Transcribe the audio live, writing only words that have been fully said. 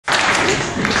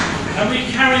And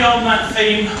we carry on that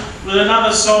theme with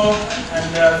another song,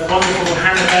 and the wonderful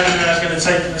Hannah Bannon is going to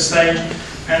take to the stage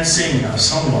and sing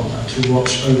Someone to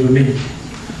Watch Over Me.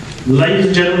 Ladies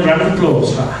and gentlemen, round of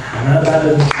applause for Hannah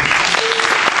Bannon.